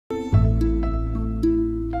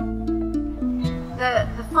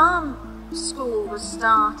farm school was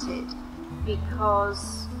started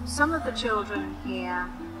because some of the children here,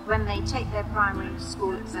 when they take their primary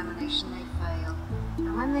school examination, they fail.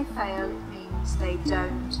 And when they fail, it means they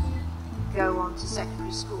don't go on to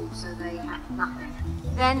secondary school, so they have nothing.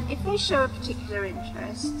 Then, if they show a particular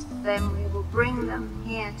interest, then we will bring them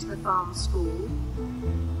here to the farm school.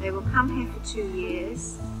 They will come here for 2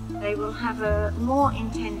 years. They will have a more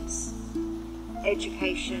intense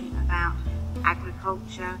education about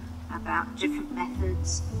agriculture, about different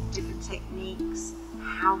methods, different techniques,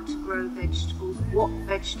 how to grow vegetables, what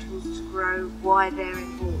vegetables to grow, why they're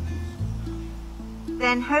important.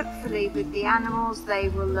 Then hopefully with the animals they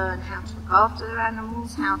will learn how to look after their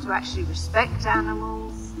animals, how to actually respect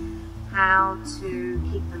animals, how to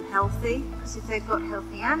keep them healthy, because if they've got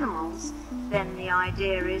healthy animals, then the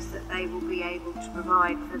idea is that they will be able to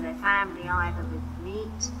provide for their family either with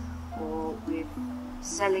meat or with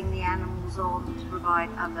selling the animals on to provide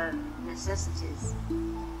other necessities.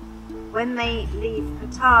 When they leave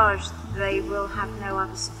cottage, they will have no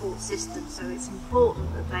other support system, so it's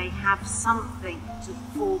important that they have something to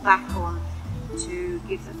fall back on to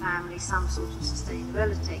give the family some sort of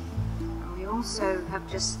sustainability. And we also have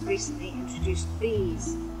just recently introduced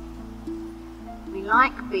bees. We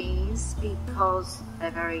like bees because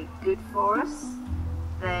they're very good for us.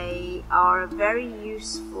 They are a very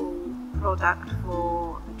useful product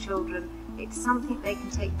for the children. It's something they can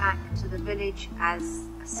take back to the village as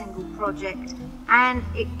a single project, and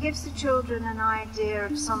it gives the children an idea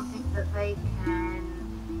of something that they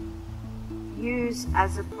can use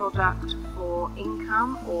as a product for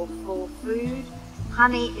income or for food.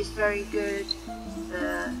 Honey is very good.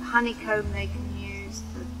 The honeycomb they can use,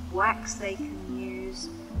 the wax they can use,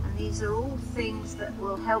 and these are all things that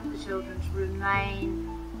will help the children to remain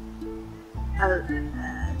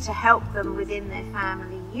to help them within their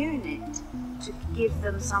family unit, to give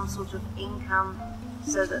them some sort of income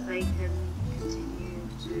so that they can continue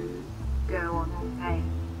to go on okay.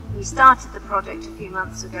 We started the project a few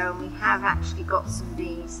months ago and we have actually got some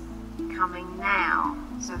bees coming now,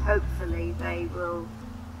 so hopefully they will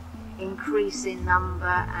increase in number,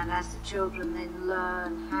 and as the children then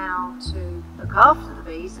learn how to look after the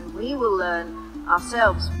bees, and we will learn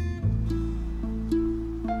ourselves.